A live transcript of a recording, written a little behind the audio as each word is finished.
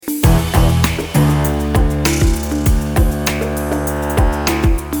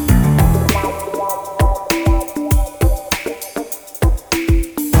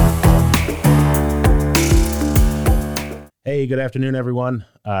good afternoon, everyone.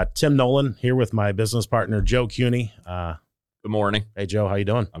 Tim Nolan here with my business partner, Joe Cuny. Good morning. Hey, Joe, how you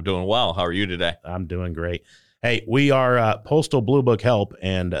doing? I'm doing well. How are you today? I'm doing great. Hey, we are Postal Blue Book Help,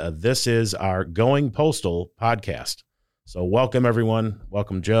 and this is our Going Postal podcast. So welcome, everyone.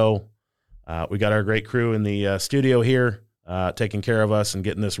 Welcome, Joe. We got our great crew in the studio here taking care of us and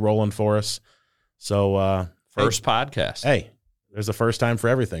getting this rolling for us. So First podcast. Hey, there's a first time for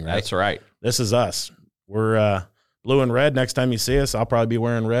everything, right? That's right. This is us. We're blue and red. Next time you see us, I'll probably be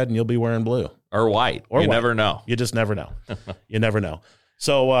wearing red and you'll be wearing blue. Or white. You never know. You just never know. You never know.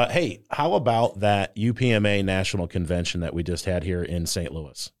 So, hey, how about that UPMA National Convention that we just had here in St.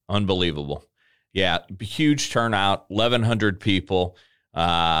 Louis? Unbelievable. Yeah, huge turnout, 1,100 people.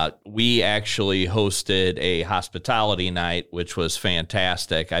 We actually hosted a hospitality night, which was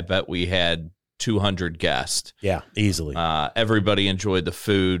fantastic. I bet we had 200 guests. Yeah, easily. Everybody enjoyed the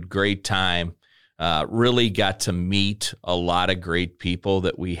food, great time. Really got to meet a lot of great people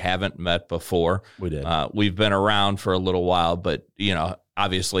that we haven't met before. We did. We've been around for a little while, but,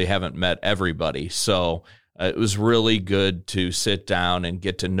 obviously haven't met everybody. So it was really good to sit down and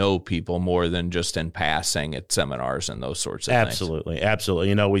get to know people more than just in passing at seminars and those sorts of things.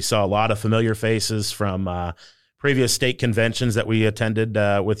 Absolutely. We saw a lot of familiar faces from previous state conventions that we attended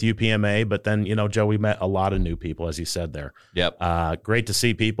with UPMA, but then, Joe, we met a lot of new people, as you said there. Yep. Great to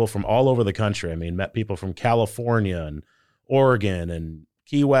see people from all over the country. I mean, met people from California and Oregon and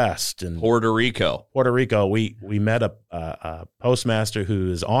Key West and Puerto Rico. We met a postmaster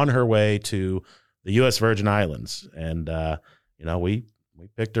who is on her way to the U.S. Virgin Islands, and we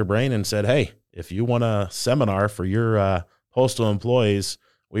picked her brain and said, hey, if you want a seminar for your postal employees,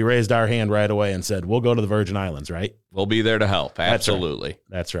 we raised our hand right away and said, we'll go to the Virgin Islands, right? We'll be there to help. Absolutely.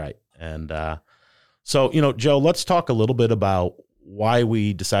 That's right. And so, Joe, let's talk a little bit about why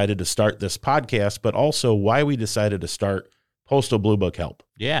we decided to start this podcast, but also why we decided to start Postal Blue Book Help.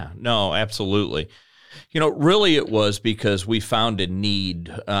 Yeah, no, absolutely. Really it was because we found a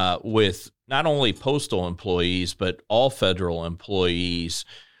need with not only postal employees, but all federal employees.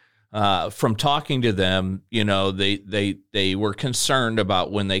 From talking to them, they were concerned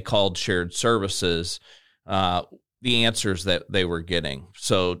about when they called shared services, the answers that they were getting.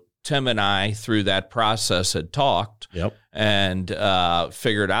 So Tim and I, through that process, had talked and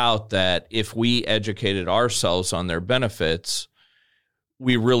figured out that if we educated ourselves on their benefits,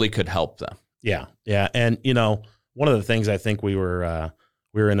 we really could help them. Yeah. And, one of the things I think we were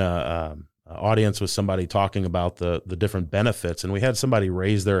in a audience with somebody talking about the different benefits, and we had somebody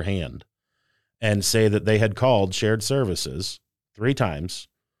raise their hand and say that they had called shared services 3 times,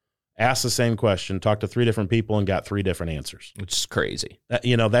 asked the same question, talked to 3 different people, and got 3 different answers. Which is crazy.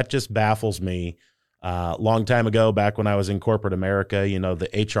 That just baffles me. Long time ago, back when I was in corporate America,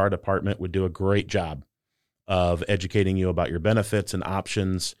 the HR department would do a great job of educating you about your benefits and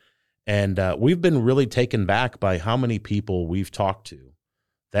options. And we've been really taken back by how many people we've talked to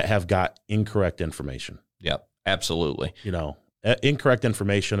that have got incorrect information. Yep, absolutely. Incorrect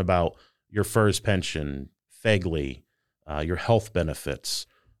information about your FERS pension, FEGLI, your health benefits,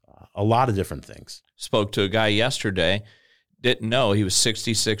 a lot of different things. Spoke to a guy yesterday, didn't know he was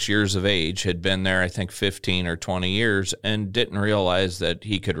 66 years of age, had been there, I think, 15 or 20 years, and didn't realize that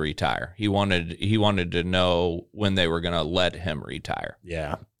he could retire. He wanted to know when they were going to let him retire.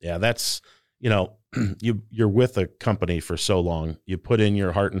 Yeah, that's, you're with a company for so long, you put in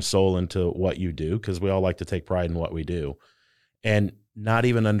your heart and soul into what you do, because we all like to take pride in what we do, and not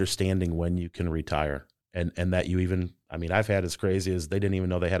even understanding when you can retire, and that you even, I've had as crazy as they didn't even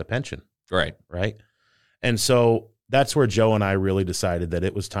know they had a pension. Right. And so that's where Joe and I really decided that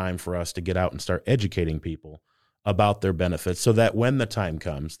it was time for us to get out and start educating people about their benefits, so that when the time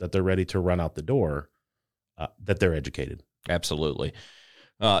comes that they're ready to run out the door, that they're educated. Absolutely.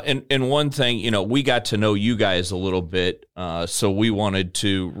 And one thing, we got to know you guys a little bit, so we wanted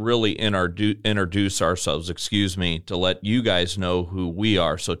to really introduce ourselves, to let you guys know who we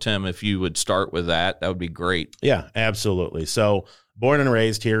are. So, Tim, if you would start with that would be great. Yeah, absolutely. So, born and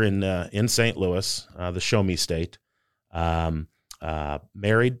raised here in St. Louis, the Show Me State.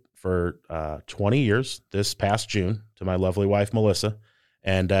 Married for 20 years this past June to my lovely wife, Melissa,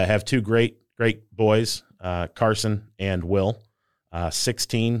 and have 2 great boys, Carson and Will.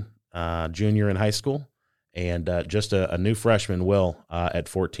 16, junior in high school, and just a new freshman, Will, at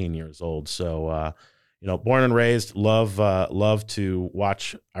 14 years old. So, born and raised, love to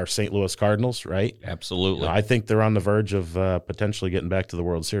watch our St. Louis Cardinals, right? Absolutely. I think they're on the verge of potentially getting back to the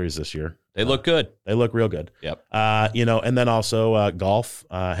World Series this year. They look good. They look real good. Yep. And then also golf,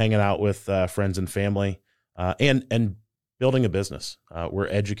 hanging out with friends and family, and building a business. We're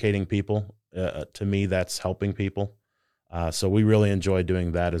educating people. To me, that's helping people. So we really enjoy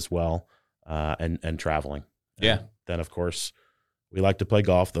doing that as well, and traveling. Yeah. And then, of course, we like to play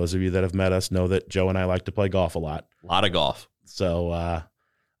golf. Those of you that have met us know that Joe and I like to play golf a lot. A lot of golf. So,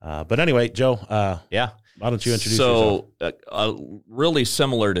 but anyway, Joe, yeah. Why don't you introduce yourself? So, really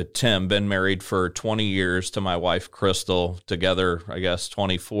similar to Tim, been married for 20 years to my wife, Crystal, together, I guess,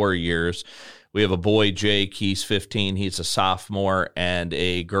 24 years. We have a boy, Jake. He's 15. He's a sophomore, and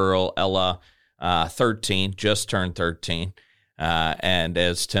a girl, Ella, 13, just turned 13. And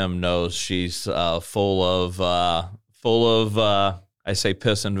as Tim knows, she's full of I say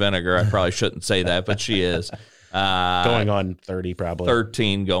piss and vinegar. I probably shouldn't say that, but she is. Going on 30, probably.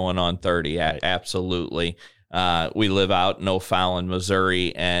 13 going on 30, right. Absolutely. We live out in O'Fallon,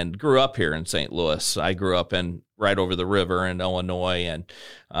 Missouri, and grew up here in St. Louis. I grew up right over the river in Illinois, and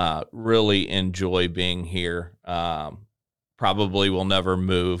really enjoy being here. Probably will never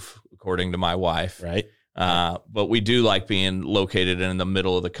move, according to my wife. Right. But we do like being located in the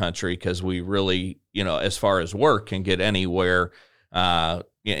middle of the country because we really, as far as work, can get anywhere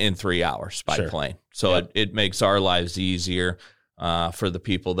in 3 hours by plane. So it makes our lives easier for the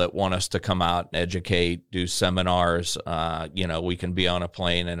people that want us to come out and educate, do seminars. We can be on a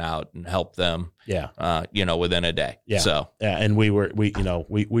plane and out and help them. Yeah. Within a day. Yeah. So and we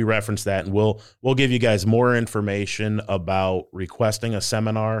referenced that, and we'll give you guys more information about requesting a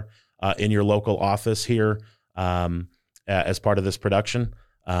seminar in your local office here as part of this production.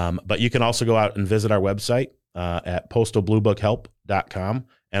 But you can also go out and visit our website at postalbluebookhelp.com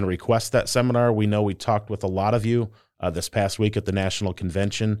and request that seminar. We know we talked with a lot of you this past week at the National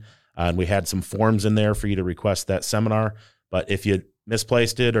Convention, and we had some forms in there for you to request that seminar. But if you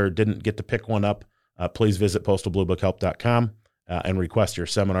misplaced it or didn't get to pick one up, please visit postalbluebookhelp.com and request your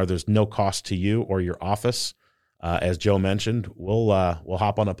seminar. There's no cost to you or your office. As Joe mentioned, we'll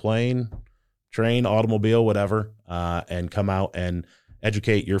hop on a plane, train, automobile, whatever, and come out and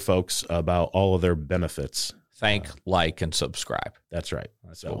educate your folks about all of their benefits. Like, and subscribe. That's right.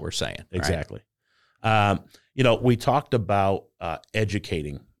 That's what we're saying. Exactly. Right? We talked about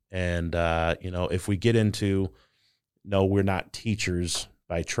educating, and, if we get into, no, we're not teachers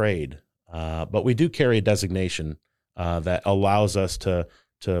by trade, but we do carry a designation that allows us to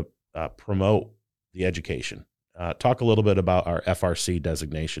promote the education. Talk a little bit about our FRC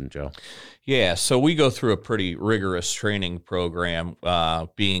designation, Joe. Yeah, so we go through a pretty rigorous training program,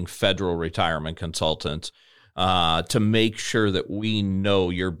 being federal retirement consultants, to make sure that we know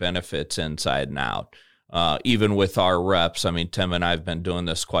your benefits inside and out. Even with our reps, I mean, Tim and I have been doing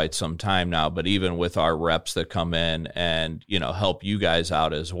this quite some time now, but even with our reps that come in and, help you guys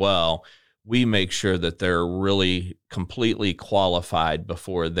out as well, we make sure that they're really completely qualified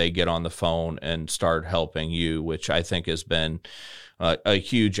before they get on the phone and start helping you, which I think has been a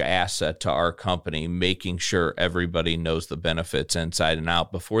huge asset to our company, making sure everybody knows the benefits inside and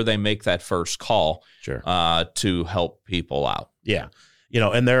out before they make that first call. Sure. To help people out. Yeah.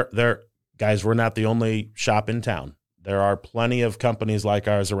 And they're guys, we're not the only shop in town. There are plenty of companies like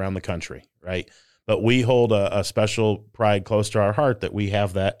ours around the country, right? But we hold a special pride close to our heart that we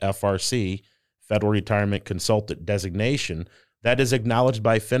have that FRC, Federal Retirement Consultant designation, that is acknowledged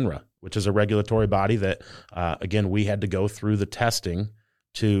by FINRA, which is a regulatory body that, again, we had to go through the testing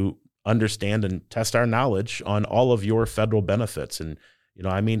to understand and test our knowledge on all of your federal benefits. And,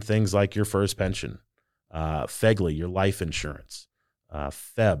 I mean things like your FERS pension, FEGLI, your life insurance,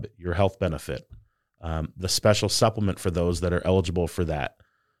 FEB, your health benefit, the special supplement for those that are eligible for that,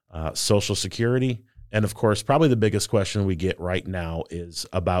 Social Security, and of course, probably the biggest question we get right now is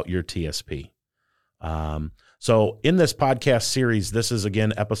about your TSP. So in this podcast series, this is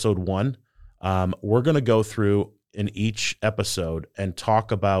again episode 1. We're going to go through in each episode and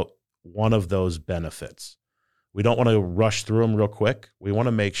talk about one of those benefits. We don't want to rush through them real quick. We want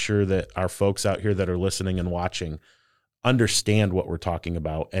to make sure that our folks out here that are listening and watching understand what we're talking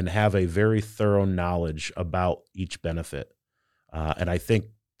about and have a very thorough knowledge about each benefit. And I think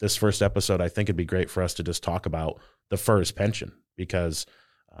this first episode, I think it'd be great for us to just talk about the FERS pension, because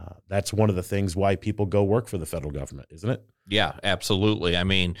that's one of the things why people go work for the federal government, isn't it? Yeah, absolutely. I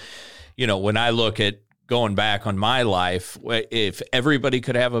mean, when I look at going back on my life, if everybody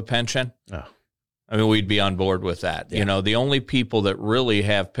could have a pension, we'd be on board with that. Yeah. The only people that really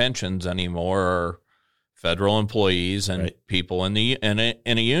have pensions anymore are federal employees and people in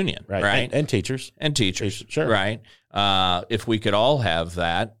a union, right? And teachers. Sure. Right. If we could all have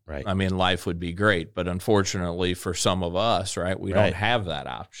that, life would be great. But unfortunately for some of us, we don't have that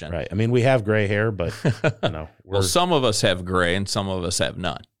option. Right. We have gray hair, but, well, some of us have gray and some of us have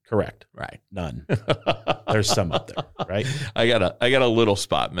none. Correct. Right. None. There's some up there, right? I got a little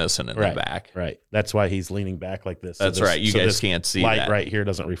spot missing in the back. Right. That's why he's leaning back like this. That's right. You guys can't see light that. Right here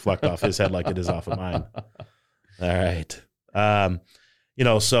doesn't reflect off his head like it is off of mine. All right.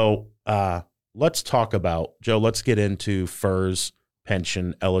 So let's talk about, Joe, let's get into FERS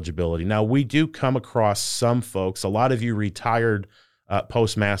pension eligibility. Now, we do come across some folks, a lot of you retired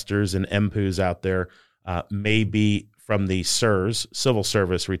postmasters and MPUs out there may be from the CSRS, Civil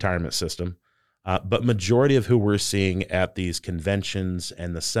Service Retirement System, but majority of who we're seeing at these conventions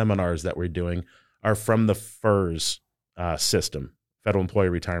and the seminars that we're doing are from the FERS system, Federal Employee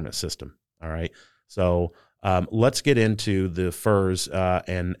Retirement System. All right. So let's get into the FERS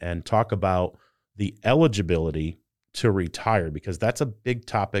and talk about the eligibility to retire, because that's a big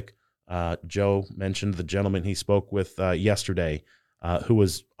topic. Joe mentioned the gentleman he spoke with yesterday who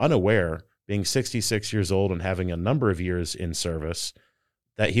was unaware, being 66 years old and having a number of years in service,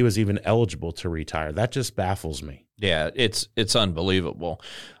 that he was even eligible to retire. That just baffles me. Yeah, it's unbelievable.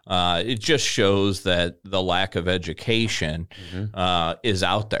 It just shows that the lack of education is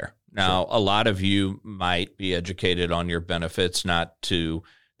out there. Now, a lot of you might be educated on your benefits, not to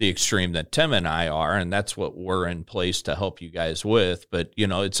the extreme that Tim and I are, and that's what we're in place to help you guys with. But,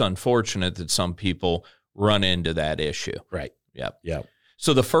 it's unfortunate that some people run into that issue. Right. Yep. Yep.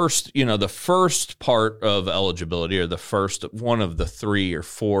 So the first part of eligibility, or the first one of the 3 or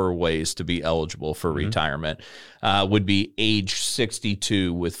 4 ways to be eligible for retirement, would be age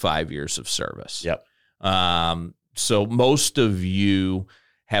 62 with 5 years of service. Yep. So most of you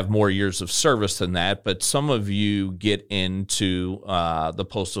have more years of service than that, but some of you get into the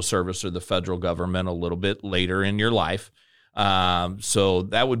Postal Service or the federal government a little bit later in your life. So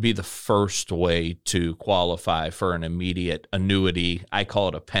that would be the first way to qualify for an immediate annuity. I call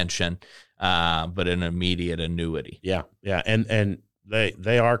it a pension, but an immediate annuity. Yeah. Yeah. And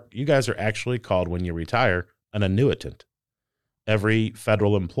you guys are actually called, when you retire, an annuitant. Every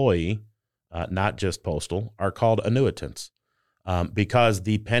federal employee, not just postal, are called annuitants. Because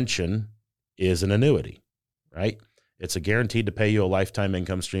the pension is an annuity, right? It's guaranteed to pay you a lifetime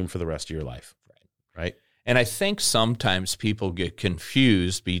income stream for the rest of your life, right? And I think sometimes people get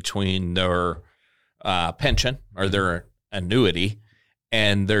confused between their pension or their annuity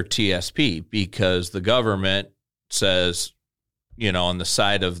and their TSP, because the government says, on the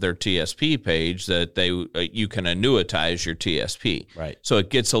side of their TSP page that you can annuitize your TSP. Right. So it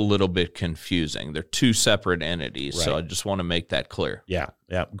gets a little bit confusing. They're 2 separate entities. Right. So I just want to make that clear. Yeah.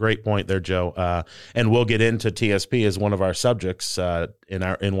 Yeah. Great point there, Joe. And we'll get into TSP as one of our subjects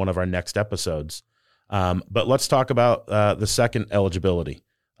in one of our next episodes. But let's talk about the second eligibility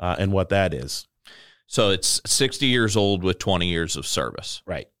and what that is. So it's 60 years old with 20 years of service.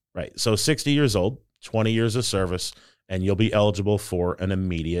 Right. Right. So 60 years old, 20 years of service, and you'll be eligible for an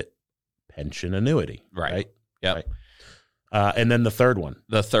immediate pension annuity. Right. Yep. Right. And then the third one.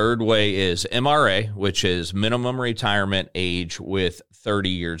 The third way is MRA, which is minimum retirement age with 30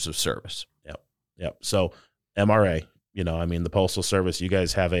 years of service. Yep. So MRA, the Postal Service, you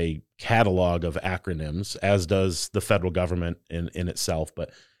guys have a catalog of acronyms, as does the federal government in itself.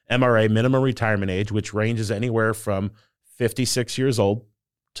 But MRA, minimum retirement age, which ranges anywhere from 56 years old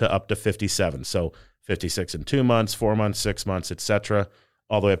to up to 57. So 56 in 2 months, 4 months, 6 months, etc.,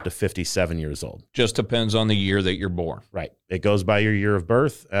 all the way up to 57 years old. Just depends on the year that you're born. Right. It goes by your year of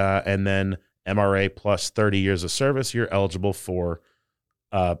birth, and then MRA plus 30 years of service, you're eligible for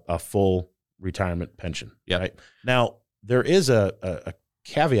a full retirement pension. Yep. Right. Now, there is a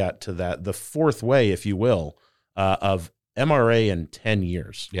caveat to that, the fourth way, if you will, of MRA in 10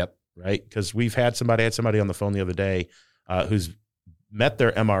 years. Yep. Right. Because I had somebody on the phone the other day who's met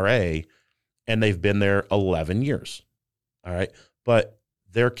their MRA, and they've been there 11 years. All right. But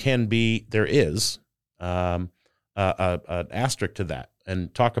there is an asterisk to that.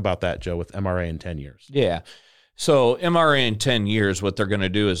 And talk about that, Joe, with MRA in 10 years. Yeah. So MRA in 10 years, what they're going to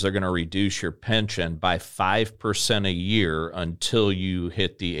do is they're going to reduce your pension by 5% a year until you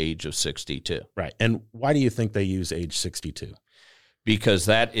hit the age of 62. Right. And why do you think they use age 62? Because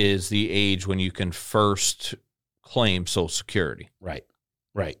that is the age when you can first claim Social Security. Right.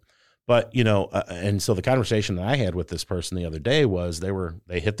 Right. But, and so the conversation that I had with this person the other day was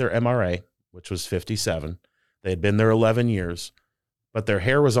they hit their MRA, which was 57. They had been there 11 years, but their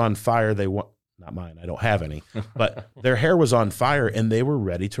hair was on fire. Not mine, I don't have any, but their hair was on fire and they were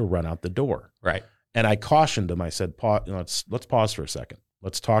ready to run out the door. Right. And I cautioned them. I said, let's pause for a second.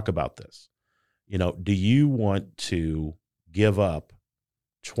 Let's talk about this. Do you want to give up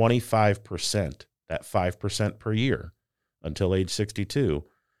 25%, that 5% per year until age 62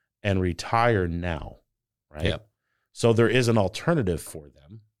 and retire now? Right. Yep. So there is an alternative for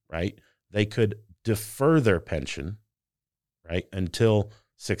them, right? They could defer their pension, right, until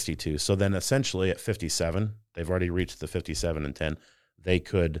 62. So then essentially at 57, they've already reached the 57 and 10, they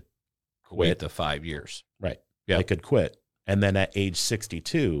could Wait the 5 years. Right. Yep. They could quit. And then at age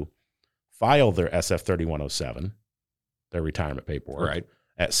 62, file their SF 3107, their retirement paperwork, Right.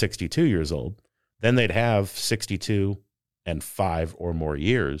 at 62 years old. Then they'd have 62 and 5 or more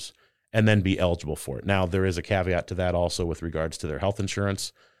years and then be eligible for it. Now, there is a caveat to that also with regards to their health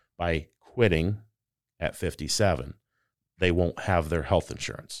insurance. By quitting at 57, they won't have their health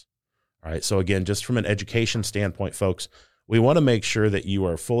insurance. All right. So again, just from an education standpoint, folks, we want to make sure that you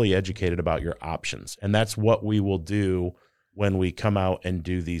are fully educated about your options. And that's what we will do when we come out and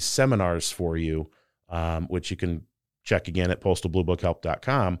do these seminars for you, which you can check again at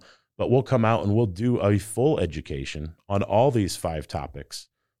postalbluebookhelp.com. But we'll come out and we'll do a full education on all these 5 topics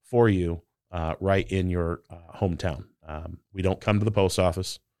for you right in your hometown. We don't come to the post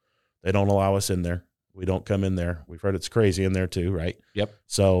office. They don't allow us in there. We don't come in there. We've heard it's crazy in there too, right? Yep.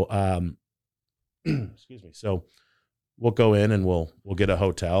 So, excuse me. So we'll go in and we'll get a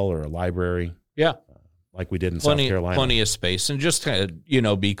hotel or a library. Yeah. Like we did in South Carolina. Plenty of space. And just to,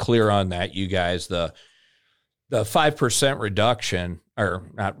 be clear on that, you guys, the 5% reduction, or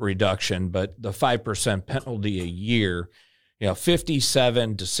not reduction, but the 5% penalty a year,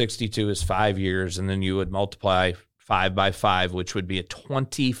 57 to 62 is 5 years. And then you would multiply 5 by 5, which would be a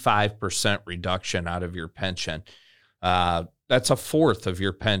 25% reduction out of your pension. That's a fourth of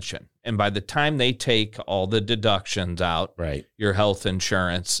your pension. And by the time they take all the deductions out, right, your health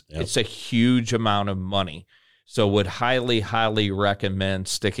insurance, yep, it's a huge amount of money. So would highly, highly recommend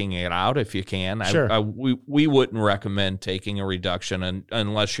sticking it out if you can. Sure. We wouldn't recommend taking a reduction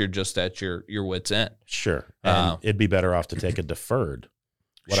unless you're just at your wit's end. Sure. And it'd be better off to take a deferred,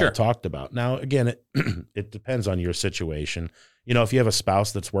 what sure, I talked about. Now, again, it depends on your situation. If you have a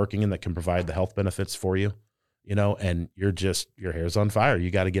spouse that's working and that can provide the health benefits for you, and your hair's on fire,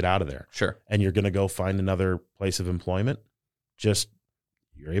 you got to get out of there. Sure. And you're going to go find another place of employment.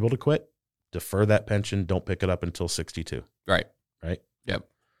 You're able to quit, defer that pension. Don't pick it up until 62. Right. Right. Yep.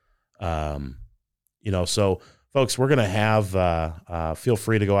 So folks, we're going to have, feel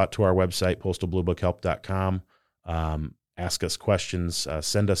free to go out to our website, postalbluebookhelp.com. Ask us questions,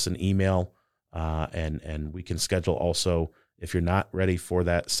 send us an email, and we can schedule also, if you're not ready for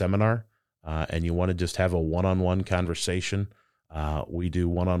that seminar, and you want to just have a one-on-one conversation, we do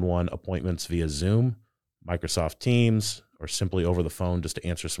one-on-one appointments via Zoom, Microsoft Teams, or simply over the phone just to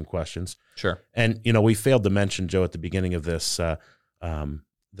answer some questions. Sure. And, we failed to mention, Joe, at the beginning of this, the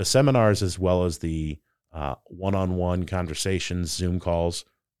seminars as well as the one-on-one conversations, Zoom calls.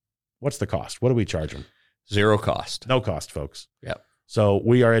 What's the cost? What do we charge them? Zero cost. No cost, folks. Yep. So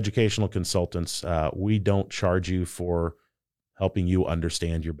we are educational consultants. We don't charge you for helping you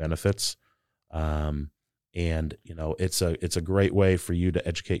understand your benefits. And it's a great way for you to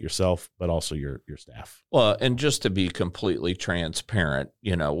educate yourself, but also your staff. Well, and just to be completely transparent,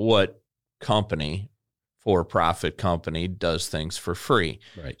 what for-profit company does things for free?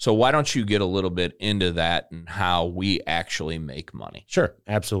 Right. So why don't you get a little bit into that and how we actually make money? Sure.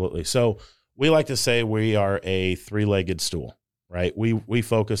 Absolutely. So we like to say we are a 3-legged stool, right? We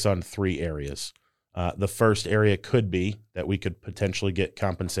focus on 3 areas. The first area could be that we could potentially get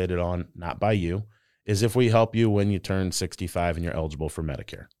compensated on, not by you, is if we help you when you turn 65 and you're eligible for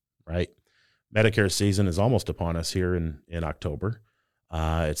Medicare, right? Medicare season is almost upon us here in October.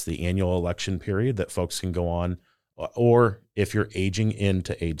 It's the annual election period that folks can go on, or if you're aging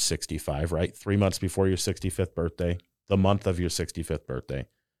into age 65, right? 3 months before your 65th birthday, the month of your 65th birthday,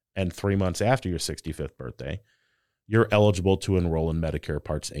 and 3 months after your 65th birthday, you're eligible to enroll in Medicare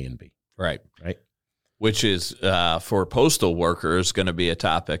Parts A and B. Right. Right. Which is, for postal workers, going to be a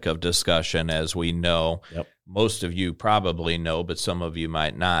topic of discussion, as we know. Yep. Most of you probably know, but some of you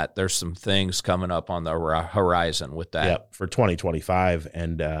might not. There's some things coming up on the horizon with that. Yep, for 2025,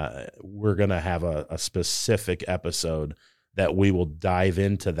 and we're going to have a specific episode that we will dive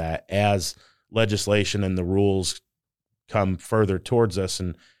into that as legislation and the rules come further towards us,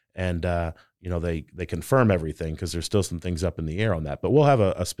 and they confirm everything, because there's still some things up in the air on that. But we'll have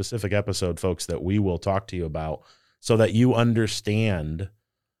a specific episode, folks, that we will talk to you about so that you understand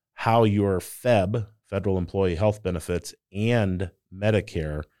how your federal employee health benefits, and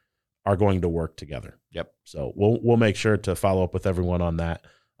Medicare are going to work together. Yep. So we'll make sure to follow up with everyone on that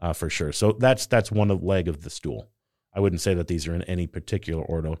for sure. So that's one leg of the stool. I wouldn't say that these are in any particular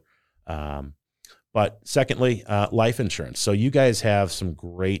order. But secondly, life insurance. So you guys have some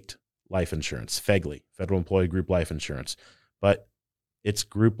great life insurance, FEGLI, Federal Employee Group Life Insurance, but it's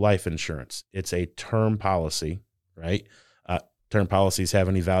group life insurance. It's a term policy, right? term policies have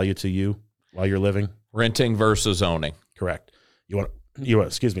any value to you while you're living? Renting versus owning. Correct. You want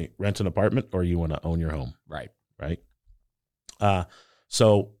rent an apartment, or you want to own your home? Right.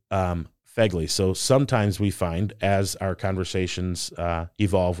 Fegley. So sometimes we find, as our conversations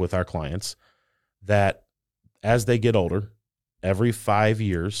evolve with our clients, that as they get older, every 5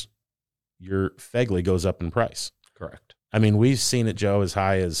 years, your Fegley goes up in price. Correct. I mean, we've seen it, Joe, as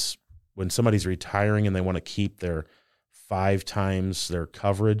high as when somebody's retiring and they want to keep their 5 times their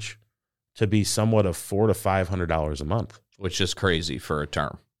coverage to be somewhat of $400 to $500 a month, which is crazy for a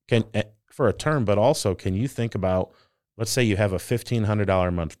term. But also, can you think about, let's say you have a $1,500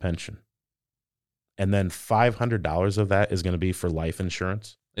 a month pension, and then $500 of that is going to be for life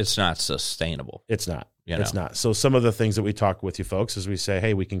insurance? It's not sustainable. It's not. It's not. So some of the things that we talk with you folks is we say,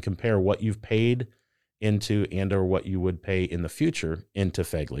 hey, we can compare what you've paid into and or what you would pay in the future into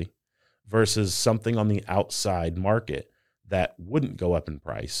Fegley versus something on the outside market that wouldn't go up in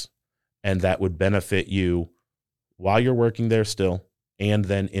price and that would benefit you while you're working there still and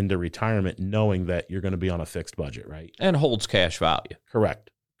then into retirement, knowing that you're going to be on a fixed budget, right? And holds cash value. Correct.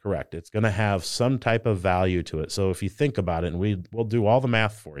 It's going to have some type of value to it. So if you think about it, and we'll do all the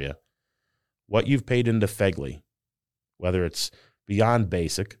math for you, what you've paid into Fegley, whether it's beyond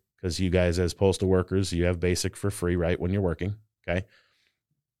basic, because you guys as postal workers, you have basic for free, right, when you're working, okay?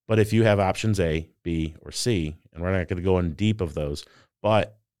 But if you have options A, B, or C, and we're not going to go in deep of those,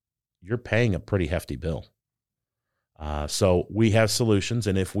 but you're paying a pretty hefty bill. So we have solutions,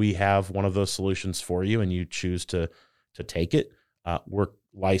 and if we have one of those solutions for you and you choose to take it, we're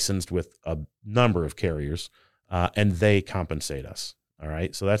licensed with a number of carriers, and they compensate us. All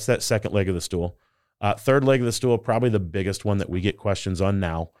right, so that's that second leg of the stool. Third leg of the stool, probably the biggest one that we get questions on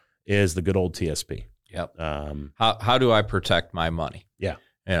now, is the good old TSP. Yep. How do I protect my money? Yeah.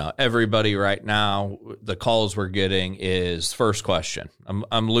 Everybody right now, the calls we're getting is first question.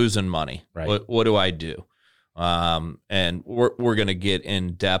 I'm losing money. Right. What do I do? And we're going to get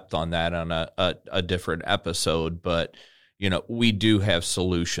in depth on that on a different episode, but we do have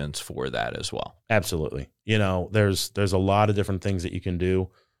solutions for that as well. Absolutely. There's a lot of different things that you can do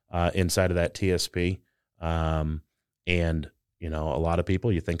inside of that TSP. And a lot of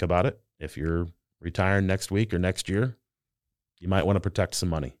people, you think about it, if you're retiring next week or next year, you might want to protect some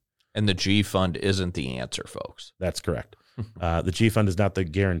money. And the G fund isn't the answer, folks. That's correct. The G fund is not the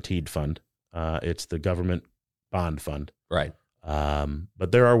guaranteed fund. It's the government bond fund. Right.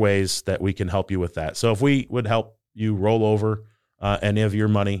 But there are ways that we can help you with that. So if we would help you roll over any of your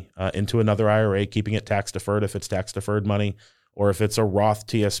money into another IRA, keeping it tax deferred if it's tax deferred money, or if it's a Roth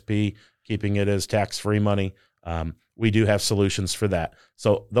TSP, keeping it as tax-free money, we do have solutions for that.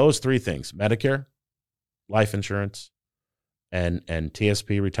 So those 3 things: Medicare, life insurance, and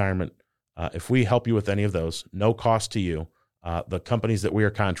TSP retirement. If we help you with any of those, no cost to you. The companies that we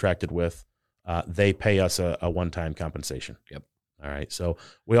are contracted with, they pay us a one-time compensation. Yep. All right. So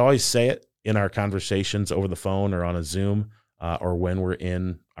we always say it in our conversations over the phone or on a Zoom, or when we're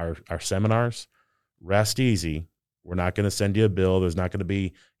in our seminars. Rest easy. We're not going to send you a bill. There's not going to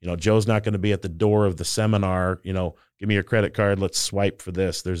be, Joe's not going to be at the door of the seminar, give me your credit card, let's swipe for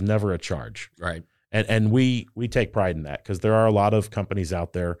this. There's never a charge. Right. And we take pride in that, because there are a lot of companies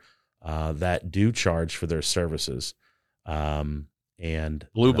out there that do charge for their services. And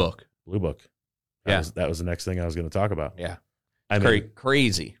Blue Book. That was the next thing I was going to talk about. Yeah.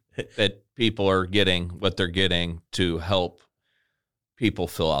 Crazy that people are getting what they're getting to help people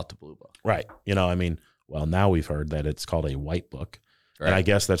fill out the Blue Book. Right. Well, now we've heard that it's called a white book. Right. And I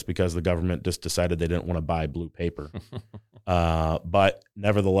guess that's because the government just decided they didn't want to buy blue paper. But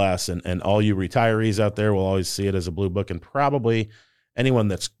nevertheless, and all you retirees out there will always see it as a blue book. And probably anyone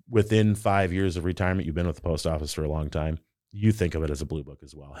that's within 5 years of retirement, you've been with the post office for a long time, you think of it as a blue book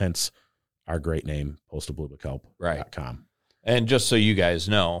as well. Hence our great name, Postal Blue Book Help.com. Right. And just so you guys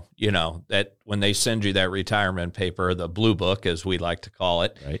know, that when they send you that retirement paper, the Blue Book, as we like to call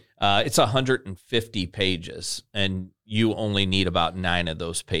it, right. It's 150 pages, and you only need about 9 of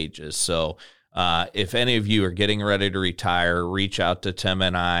those pages. So if any of you are getting ready to retire, reach out to Tim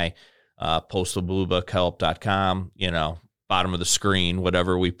and I, postalbluebookhelp.com, bottom of the screen,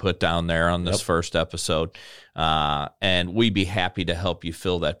 whatever we put down there on this first episode. And we'd be happy to help you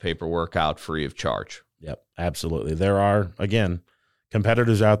fill that paperwork out free of charge. Yep, absolutely. There are, again,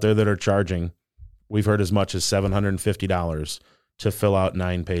 competitors out there that are charging, we've heard, as much as $750 to fill out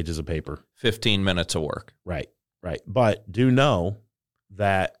 9 pages of paper. 15 minutes of work. Right. But do know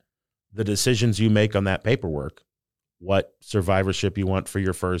that the decisions you make on that paperwork, what survivorship you want for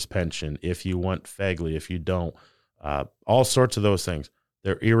your first pension, if you want Fegley, if you don't, all sorts of those things,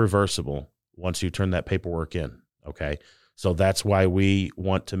 they're irreversible once you turn that paperwork in, okay? So that's why we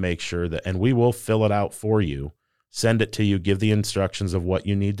want to make sure that, and we will fill it out for you, send it to you, give the instructions of what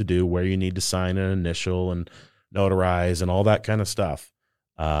you need to do, where you need to sign an initial and notarize and all that kind of stuff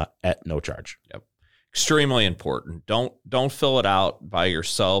at no charge. Yep. Extremely important. Don't fill it out by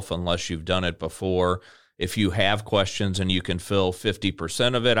yourself unless you've done it before. If you have questions and you can fill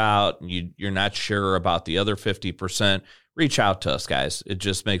 50% of it out and you're not sure about the other 50%, reach out to us, guys. It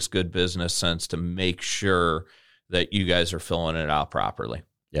just makes good business sense to make sure that you guys are filling it out properly.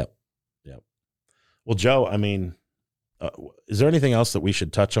 Yep. Well, Joe, I mean, is there anything else that we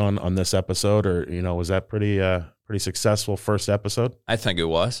should touch on this episode, or, was that pretty successful first episode? I think it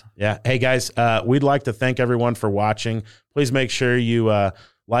was. Yeah. Hey guys, we'd like to thank everyone for watching. Please make sure you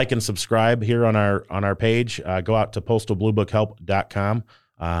like and subscribe here on our page. Go out to postalbluebookhelp.com.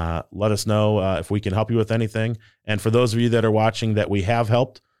 Let us know if we can help you with anything. And for those of you that are watching that we have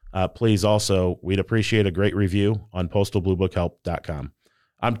helped, please also, we'd appreciate a great review on postalbluebookhelp.com.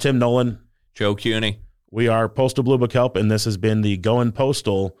 I'm Tim Nolan. Joe Cuny. We are Postal Blue Book Help, and this has been the Goin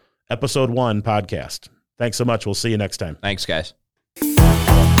Postal Episode 1 podcast. Thanks so much. We'll see you next time. Thanks, guys.